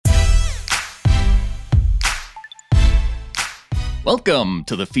Welcome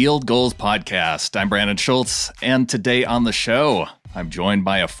to the Field Gulls Podcast. I'm Brandon Schultz, and today on the show, I'm joined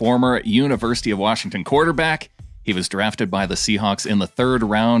by a former University of Washington quarterback. He was drafted by the Seahawks in the third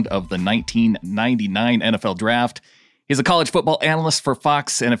round of the 1999 NFL Draft. He's a college football analyst for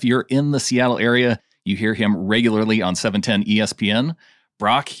Fox, and if you're in the Seattle area, you hear him regularly on 710 ESPN.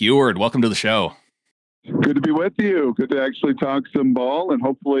 Brock Huard, welcome to the show. Good to be with you. Good to actually talk some ball and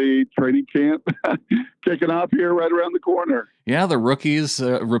hopefully training camp kicking off here right around the corner. Yeah, the rookies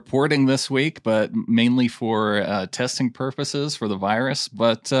reporting this week, but mainly for testing purposes for the virus.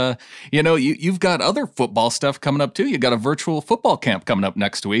 But, you've got other football stuff coming up too. You got a virtual football camp coming up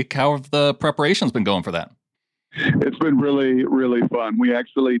next week. How have the preparations been going for that? It's been really, really fun. We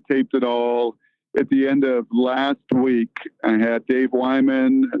actually taped it all at the end of last week. I had Dave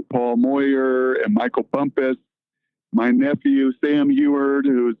Wyman and Paul Moyer and Michael Bumpus, my nephew, Sam Eward,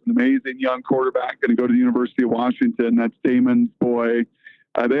 who's an amazing young quarterback, going to go to the University of Washington. That's Damon's boy.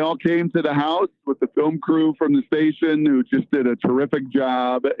 They all came to the house with the film crew from the station who just did a terrific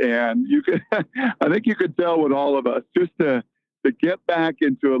job. And you could, I think you could tell with all of us just to get back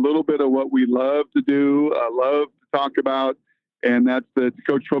into a little bit of what we love to do, love to talk about. And that's the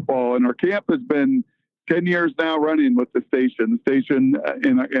coach football. And our camp has been 10 years now running with the station. The station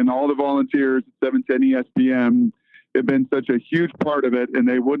and all the volunteers at 710 ESPN have been such a huge part of it. And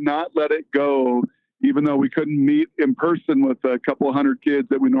they would not let it go, even though we couldn't meet in person with a couple of hundred kids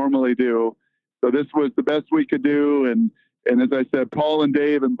that we normally do. So this was the best we could do. And as I said, Paul and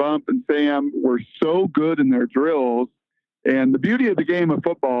Dave and Bump and Sam were so good in their drills. And the beauty of the game of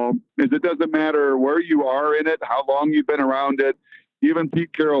football is it doesn't matter where you are in it, how long you've been around it. Even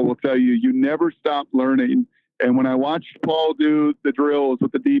Pete Carroll will tell you, you never stop learning. And when I watched Paul do the drills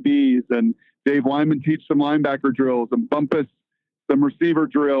with the DBs and Dave Wyman teach some linebacker drills and Bumpus some receiver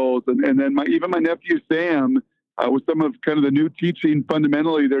drills, and then my nephew Sam with some of kind of the new teaching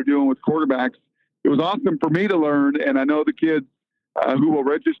fundamentally they're doing with quarterbacks, it was awesome for me to learn. And I know the kids who will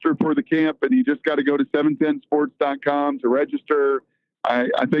register for the camp, and you just got to go to 710sports.com to register. I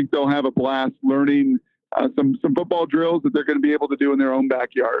think they'll have a blast learning some football drills that they're going to be able to do in their own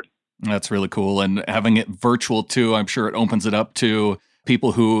backyard. That's really cool. And having it virtual too, I'm sure it opens it up to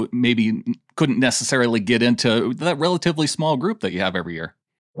people who maybe couldn't necessarily get into that relatively small group that you have every year.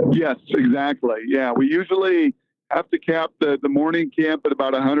 Yes, exactly. Yeah, we usually have to cap the morning camp at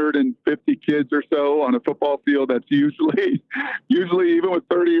about 150 kids or so on a football field. That's usually even with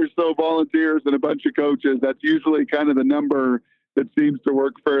 30 or so volunteers and a bunch of coaches, that's usually kind of the number that seems to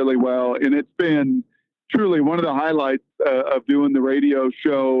work fairly well. And it's been truly one of the highlights of doing the radio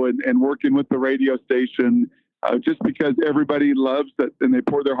show and working with the radio station, just because everybody loves it and they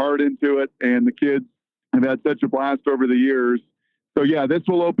pour their heart into it. And the kids have had such a blast over the years. So yeah, this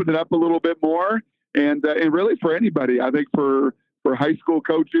will open it up a little bit more. And really for anybody, I think for high school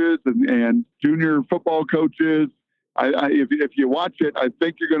coaches and junior football coaches, if you watch it, I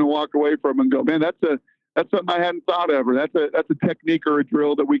think you're going to walk away from it and go, man, that's something I hadn't thought of, or that's a technique or a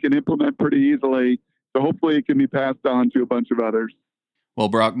drill that we can implement pretty easily. So hopefully it can be passed on to a bunch of others. Well,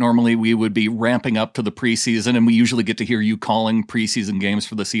 Brock, normally we would be ramping up to the preseason, and we usually get to hear you calling preseason games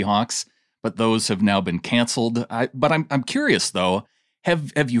for the Seahawks, but those have now been canceled. But I'm curious though.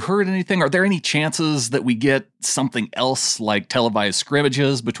 Have you heard anything? Are there any chances that we get something else like televised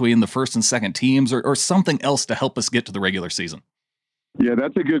scrimmages between the first and second teams or something else to help us get to the regular season? Yeah,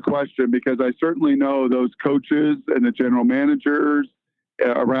 that's a good question, because I certainly know those coaches and the general managers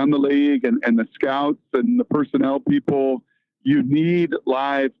around the league and the scouts and the personnel people, you need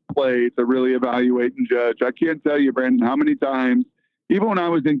live play to really evaluate and judge. I can't tell you, Brandon, how many times, even when I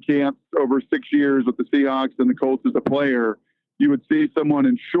was in camp over 6 years with the Seahawks and the Colts as a player, you would see someone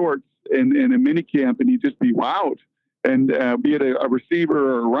in shorts in a mini camp and you'd just be wowed. And be it a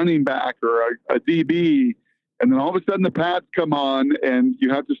receiver or a running back or a DB. And then all of a sudden the pads come on and you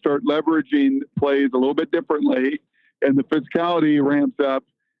have to start leveraging plays a little bit differently. And the physicality ramps up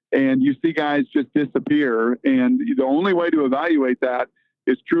and you see guys just disappear. And the only way to evaluate that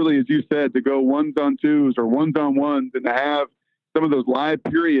is truly, as you said, to go 1s-on-2s or 1s-on-1s and to have some of those live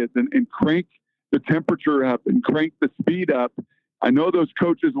periods and crank the temperature up and crank the speed up. I know those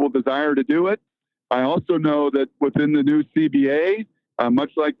coaches will desire to do it. I also know that within the new CBA,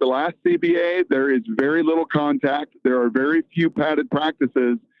 much like the last CBA, there is very little contact. There are very few padded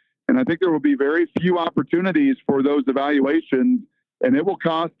practices. And I think there will be very few opportunities for those evaluations. And it will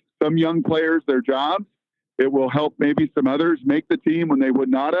cost some young players their jobs. It will help maybe some others make the team when they would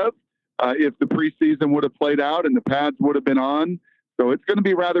not have, if the preseason would have played out and the pads would have been on. So it's going to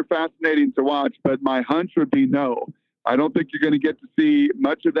be rather fascinating to watch, but my hunch would be no. I don't think you're going to get to see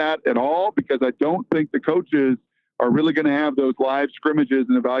much of that at all, because I don't think the coaches are really going to have those live scrimmages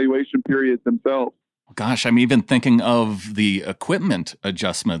and evaluation periods themselves. Gosh, I'm even thinking of the equipment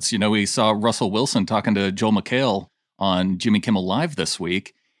adjustments. We saw Russell Wilson talking to Joel McHale on Jimmy Kimmel Live this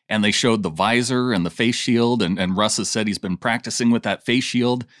week, and they showed the visor and the face shield, and Russ has said he's been practicing with that face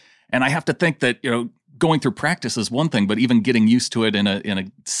shield. And I have to think that, going through practice is one thing, but even getting used to it in a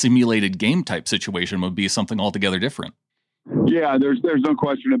simulated game type situation would be something altogether different. Yeah, there's no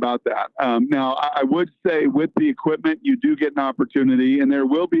question about that. Now, I would say with the equipment, you do get an opportunity, and there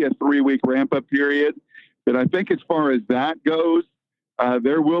will be a 3-week ramp-up period. But I think as far as that goes,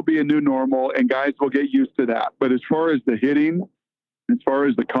 there will be a new normal, and guys will get used to that. But as far as the hitting, as far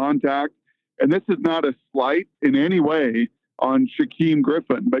as the contact, and this is not a slight in any way on Shaquem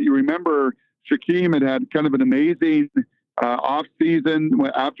Griffin, but you remember Shaquem had kind of an amazing off season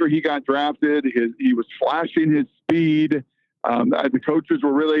after he got drafted. He was flashing his speed. The coaches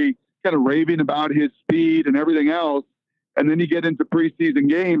were really kind of raving about his speed and everything else. And then you get into preseason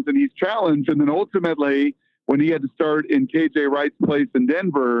games and he's challenged. And then ultimately, when he had to start in KJ Wright's place in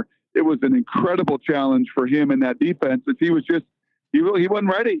Denver, it was an incredible challenge for him in that defense. He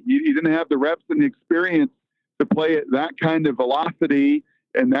wasn't ready. He didn't have the reps and the experience to play at that kind of velocity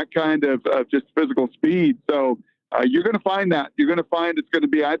and that kind of just physical speed. So you're going to find that. You're going to find it's going to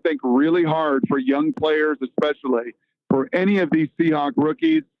be, I think, really hard for young players, especially for any of these Seahawk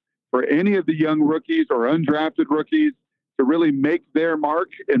rookies, for any of the young rookies or undrafted rookies to really make their mark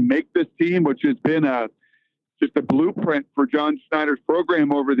and make this team, which has been just a blueprint for John Schneider's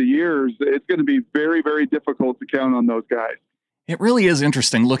program over the years. It's going to be very, very difficult to count on those guys. It really is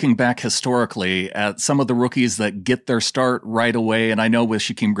interesting looking back historically at some of the rookies that get their start right away. And I know with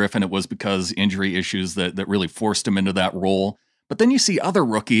Shaquem Griffin, it was because injury issues that really forced him into that role. But then you see other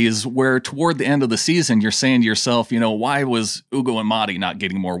rookies where toward the end of the season, you're saying to yourself, why was Ugo Amadi not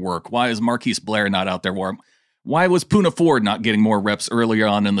getting more work? Why is Marquise Blair not out there more? Why was Poona Ford not getting more reps earlier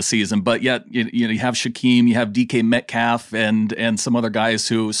on in the season? But yet, you have Shaquem, you have DK Metcalf, and some other guys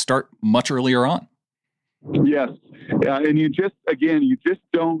who start much earlier on. Yes. And you just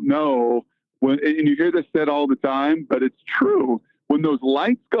don't know when, and you hear this said all the time, but it's true. When those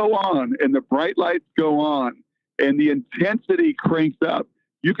lights go on and the bright lights go on and the intensity cranks up,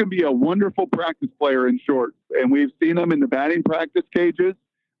 you can be a wonderful practice player in shorts. And we've seen them in the batting practice cages.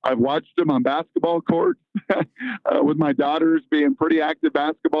 I've watched them on basketball courts with my daughters being pretty active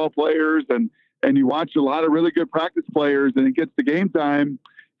basketball players. And you watch a lot of really good practice players and it gets to game time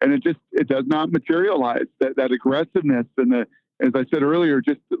and it does not materialize that aggressiveness. And as I said earlier,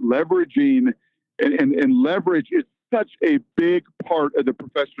 just leveraging and leverage is such a big part of the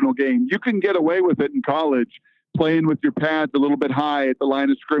professional game. You can get away with it in college, playing with your pads a little bit high at the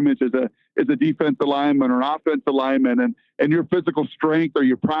line of scrimmage as a defensive lineman or an offensive lineman, and your physical strength or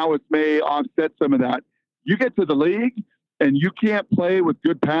your prowess may offset some of that. You get to the league and you can't play with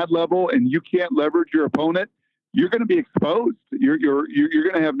good pad level and you can't leverage your opponent, you're going to be exposed. You're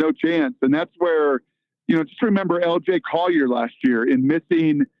going to have no chance. And that's where, just remember LJ Collier last year in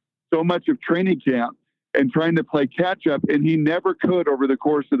missing so much of training camp and trying to play catch up. And he never could over the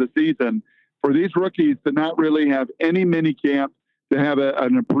course of the season. For these rookies to not really have any mini camp, to have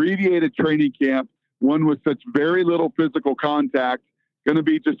an abbreviated training camp, one with such very little physical contact, going to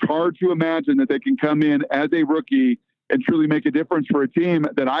be just hard to imagine that they can come in as a rookie and truly make a difference for a team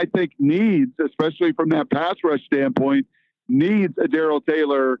that I think needs, especially from that pass rush standpoint, needs a Darrell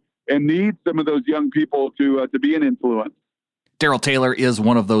Taylor and needs some of those young people to be an influence. Darrell Taylor is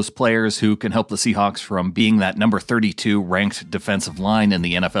one of those players who can help the Seahawks from being that number 32 ranked defensive line in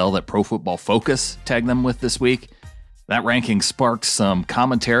the NFL that Pro Football Focus tagged them with this week. That ranking sparked some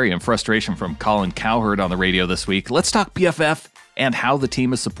commentary and frustration from Colin Cowherd on the radio this week. Let's talk PFF and how the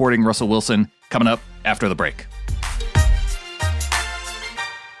team is supporting Russell Wilson coming up after the break.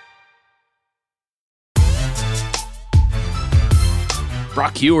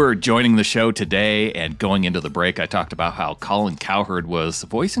 Brock Huard joining the show today, and going into the break, I talked about how Colin Cowherd was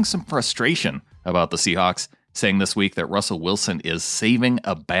voicing some frustration about the Seahawks, saying this week that Russell Wilson is saving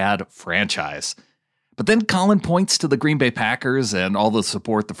a bad franchise. But then Colin points to the Green Bay Packers and all the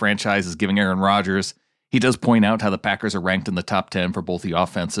support the franchise is giving Aaron Rodgers. He does point out how the Packers are ranked in the top 10 for both the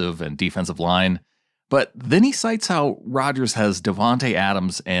offensive and defensive line. But then he cites how Rodgers has Devontae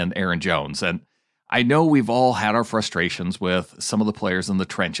Adams and Aaron Jones, and I know we've all had our frustrations with some of the players in the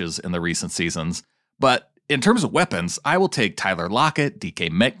trenches in the recent seasons, but in terms of weapons, I will take Tyler Lockett, DK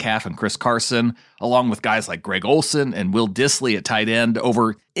Metcalf, and Chris Carson, along with guys like Greg Olsen and Will Dissly at tight end,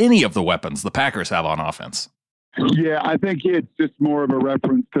 over any of the weapons the Packers have on offense. Yeah, I think it's just more of a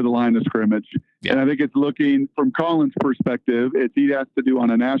reference to the line of scrimmage. Yeah. And I think it's looking from Colin's perspective, he has to do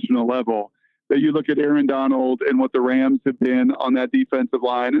on a national level. that you look at Aaron Donald and what the Rams have been on that defensive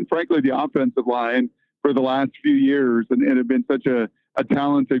line, and frankly, the offensive line for the last few years, and have been such a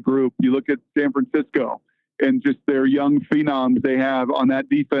talented group. You look at San Francisco and just their young phenoms they have on that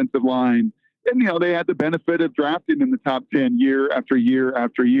defensive line. And, they had the benefit of drafting in the top 10 year after year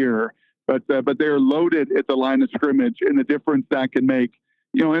after year. But they're loaded at the line of scrimmage, and the difference that can make.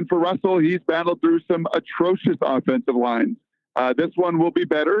 And for Russell, he's battled through some atrocious offensive lines. This one will be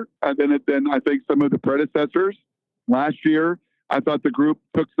better than I think some of the predecessors. Last year, I thought the group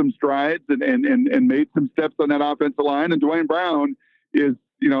took some strides and made some steps on that offensive line. And Dwayne Brown is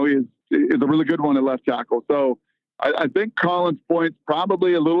a really good one at left tackle. So I think Colin's point's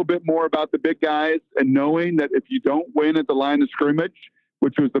probably a little bit more about the big guys and knowing that if you don't win at the line of scrimmage,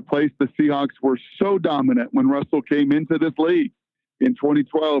 which was the place the Seahawks were so dominant when Russell came into this league in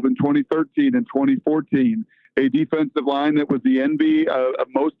 2012 and 2013 and 2014, a defensive line that was the envy of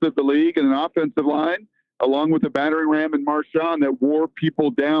most of the league, and an offensive line, along with the battering ram and Marshawn, that wore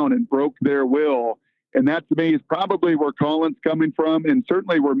people down and broke their will. And that, to me, is probably where Colin's coming from, and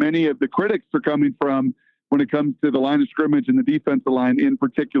certainly where many of the critics are coming from when it comes to the line of scrimmage and the defensive line in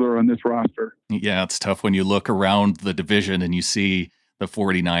particular on this roster. Yeah, it's tough when you look around the division and you see the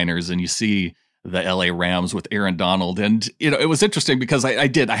 49ers and you see the LA Rams with Aaron Donald. And, it was interesting because I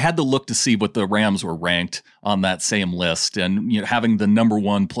had to look to see what the Rams were ranked on that same list. And, having the number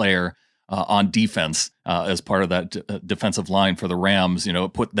one player on defense as part of that defensive line for the Rams,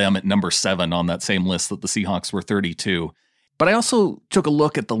 it put them at number 7 on that same list that the Seahawks were 32. But I also took a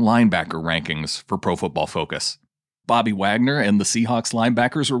look at the linebacker rankings for Pro Football Focus. Bobby Wagner and the Seahawks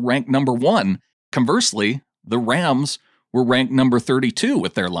linebackers were ranked number 1. Conversely, the Rams were ranked number 32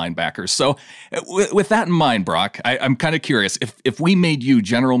 with their linebackers. So with that in mind, Brock, I'm kind of curious, if we made you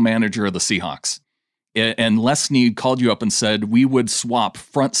general manager of the Seahawks and Les Snead called you up and said we would swap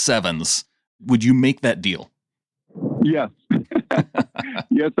front sevens, would you make that deal? Yes.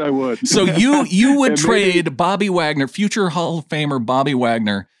 Yes, I would. So you would trade Bobby Wagner, future Hall of Famer Bobby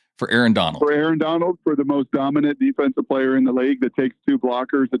Wagner, for Aaron Donald. For Aaron Donald, for the most dominant defensive player in the league that takes 2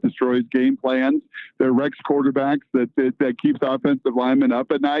 blockers, that destroys game plans, that wrecks quarterbacks, that keeps offensive linemen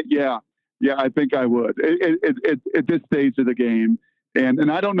up at night. Yeah, I think I would at this stage of the game.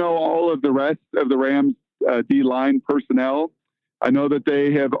 And I don't know all of the rest of the Rams D-line personnel. I know that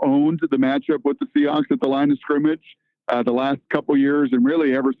they have owned the matchup with the Seahawks at the line of scrimmage the last couple years, and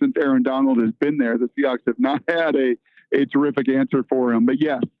really ever since Aaron Donald has been there, the Seahawks have not had a terrific answer for him. But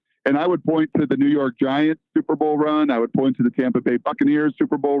yes, and I would point to the New York Giants Super Bowl run. I would point to the Tampa Bay Buccaneers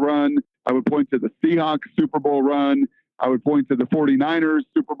Super Bowl run. I would point to the Seahawks Super Bowl run. I would point to the 49ers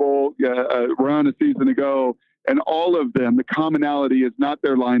Super Bowl run a season ago. And all of them, the commonality is not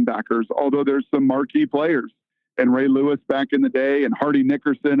their linebackers, although there's some marquee players. And Ray Lewis back in the day, and Hardy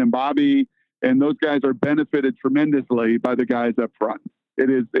Nickerson and Bobby, and those guys are benefited tremendously by the guys up front. It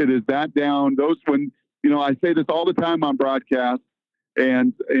is that down. Those, when, I say this all the time on broadcast,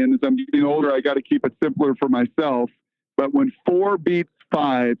 and as I'm getting older, I got to keep it simpler for myself. But when 4 beats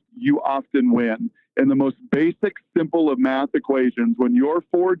 5, you often win. And the most basic, simple of math equations, when your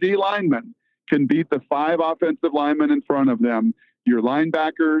 4 D linemen can beat the 5 offensive linemen in front of them, your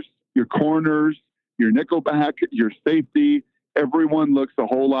linebackers, your corners, your nickelback, your safety, everyone looks a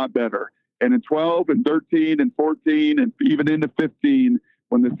whole lot better. And in 12 and 13 and 14 and even into 15,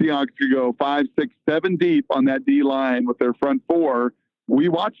 when the Seahawks could go 5, 6, 7 deep on that D line with their front 4, we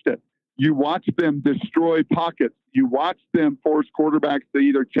watched it. You watched them destroy pockets. You watched them force quarterbacks to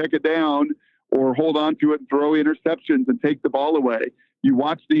either check it down or hold on to it and throw interceptions and take the ball away. You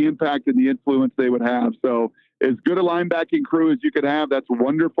watch the impact and the influence they would have. So as good a linebacking crew as you could have, that's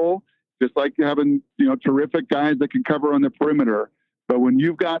wonderful. Just like having, terrific guys that can cover on the perimeter. But when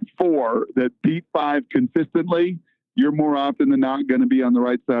you've got 4 that beat 5 consistently, you're more often than not going to be on the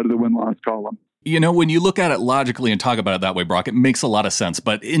right side of the win-loss column. When you look at it logically and talk about it that way, Brock, it makes a lot of sense.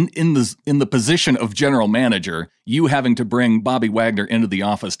 But in the position of general manager, you having to bring Bobby Wagner into the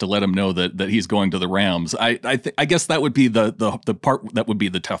office to let him know that he's going to the Rams, I guess that would be the part that would be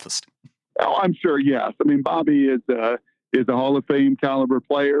the toughest. Oh, I'm sure. Yes. I mean, Bobby is a Hall of Fame caliber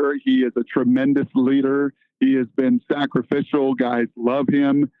player. He is a tremendous leader. He has been sacrificial. Guys love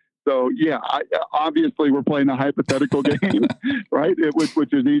him. So, yeah, obviously we're playing a hypothetical game, right?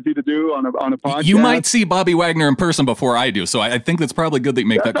 Which is easy to do on a podcast. You might see Bobby Wagner in person before I do, so I think that's probably good that you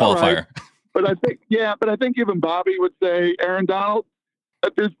make that qualifier. Right. But I think even Bobby would say, Aaron Donald,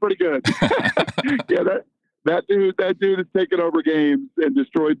 that dude's pretty good. Yeah, that dude has taken over games and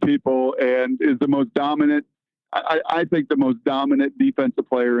destroyed people and is the most dominant. I think the most dominant defensive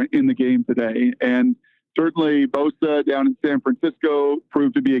player in the game today. And Certainly, Bosa down in San Francisco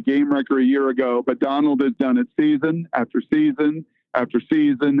proved to be a game wrecker a year ago, but Donald has done it season after season after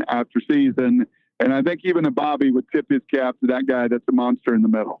season after season. And I think even a Bobby would tip his cap to that guy that's a monster in the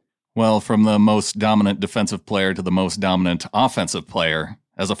middle. Well, from the most dominant defensive player to the most dominant offensive player,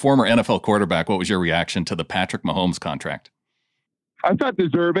 as a former NFL quarterback, what was your reaction to the Patrick Mahomes contract? I thought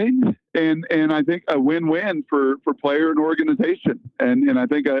deserving, and I think a win-win for player and organization. And I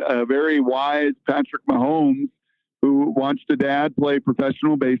think a very wise Patrick Mahomes, who watched a dad play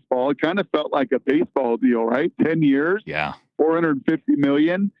professional baseball. It kind of felt like a baseball deal, right? 10 years, yeah, $450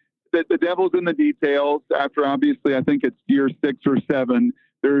 million. The devil's in the details. After, obviously, I think it's year 6 or 7,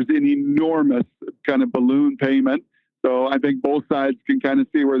 there's an enormous kind of balloon payment. So I think both sides can kind of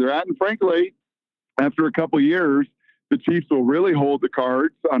see where they're at. And frankly, after a couple of years, the Chiefs will really hold the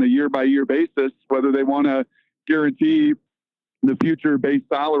cards on a year-by-year basis, whether they want to guarantee the future base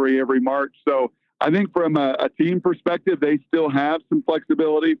salary every March. So I think from a team perspective, they still have some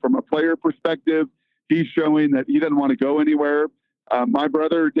flexibility. From a player perspective, he's showing that he doesn't want to go anywhere. My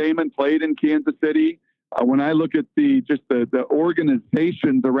brother Damon played in Kansas City. When I look at the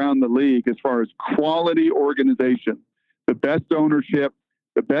organizations around the league, as far as quality organization, the best ownership,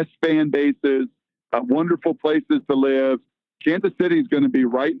 the best fan bases, wonderful places to live, Kansas City is going to be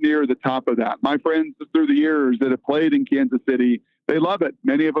right near the top of that. My friends through the years that have played in Kansas City, they love it.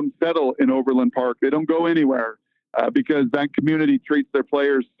 Many of them settle in Overland Park. They don't go anywhere because that community treats their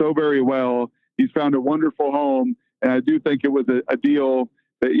players so very well. He's found a wonderful home, and I do think it was a deal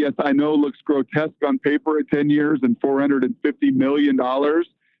that, yes, I know looks grotesque on paper at 10 years and $450 million,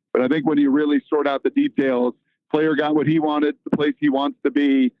 but I think when you really sort out the details, player got what he wanted, the place he wants to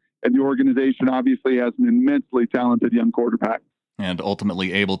be, and the organization obviously has an immensely talented young quarterback. And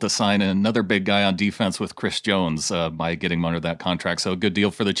ultimately able to sign another big guy on defense with Chris Jones by getting him under that contract. So a good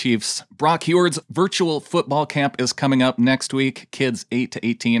deal for the Chiefs. Brock Huard's virtual football camp is coming up next week. Kids 8 to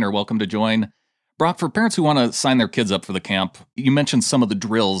 18 are welcome to join. Brock, for parents who want to sign their kids up for the camp, you mentioned some of the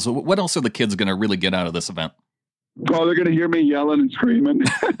drills. What else are the kids going to really get out of this event? Well, they're going to hear me yelling and screaming.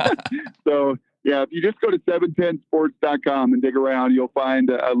 So, yeah, if you just go to 710sports.com and dig around, you'll find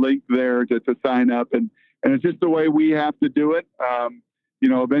a link there to sign up. And it's just the way we have to do it.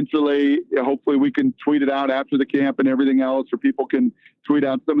 Eventually, hopefully we can tweet it out after the camp and everything else, or people can tweet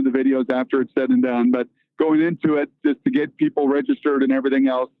out some of the videos after it's said and done. But going into it, just to get people registered and everything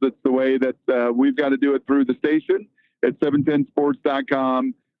else, that's the way that we've got to do it through the station at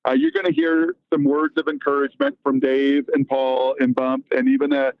 710sports.com. You're going to hear some words of encouragement from Dave and Paul and Bump, and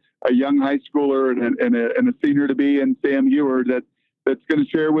even a young high schooler and a senior to be, and Sam Huard, that's going to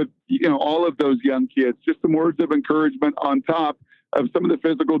share with all of those young kids just some words of encouragement on top of some of the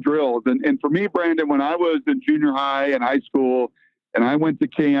physical drills. And for me, Brandon, when I was in junior high and high school, and I went to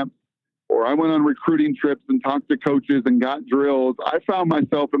camp, or I went on recruiting trips and talked to coaches and got drills, I found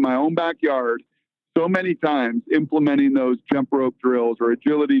myself in my own backyard so many times implementing those jump rope drills or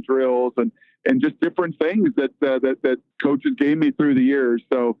agility drills and just different things that coaches gave me through the years.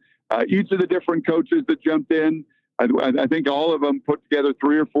 So each of the different coaches that jumped in, I think all of them put together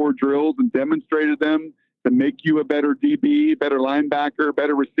 3 or 4 drills and demonstrated them to make you a better DB, better linebacker,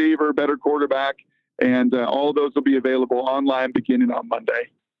 better receiver, better quarterback. And all of those will be available online beginning on Monday.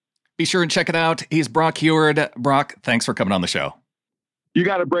 Be sure and check it out. He's Brock Huard. Brock, thanks for coming on the show. You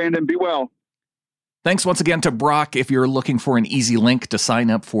got it, Brandon. Be well. Thanks once again to Brock. If you're looking for an easy link to sign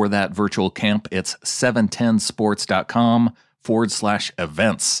up for that virtual camp, it's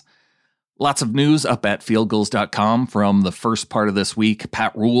 710sports.com/events. Lots of news up at fieldgoals.com from the first part of this week.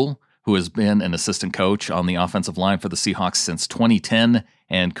 Pat Rule, who has been an assistant coach on the offensive line for the Seahawks since 2010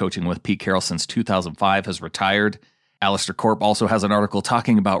 and coaching with Pete Carroll since 2005, has retired. Alistair Corp also has an article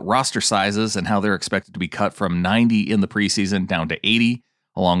talking about roster sizes and how they're expected to be cut from 90 in the preseason down to 80,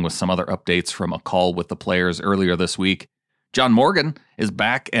 along with some other updates from a call with the players earlier this week. John Morgan is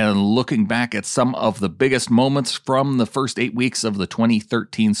back and looking back at some of the biggest moments from the first 8 weeks of the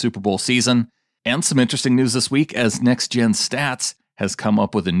 2013 Super Bowl season. And some interesting news this week as Next Gen Stats has come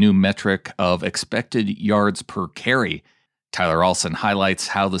up with a new metric of expected yards per carry. Tyler Alston highlights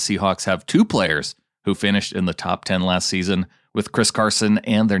how the Seahawks have 2 players who finished in the top 10 last season with Chris Carson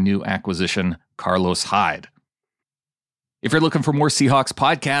and their new acquisition, Carlos Hyde. If you're looking for more Seahawks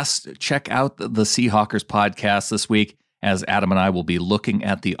podcasts, check out the Seahawkers podcast this week, as Adam and I will be looking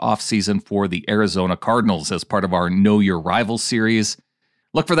at the offseason for the Arizona Cardinals as part of our Know Your Rivals series.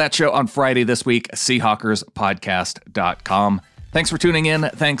 Look for that show on Friday this week, SeahawkersPodcast.com. Thanks for tuning in.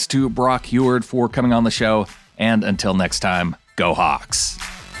 Thanks to Brock Huard for coming on the show. And until next time, go Hawks.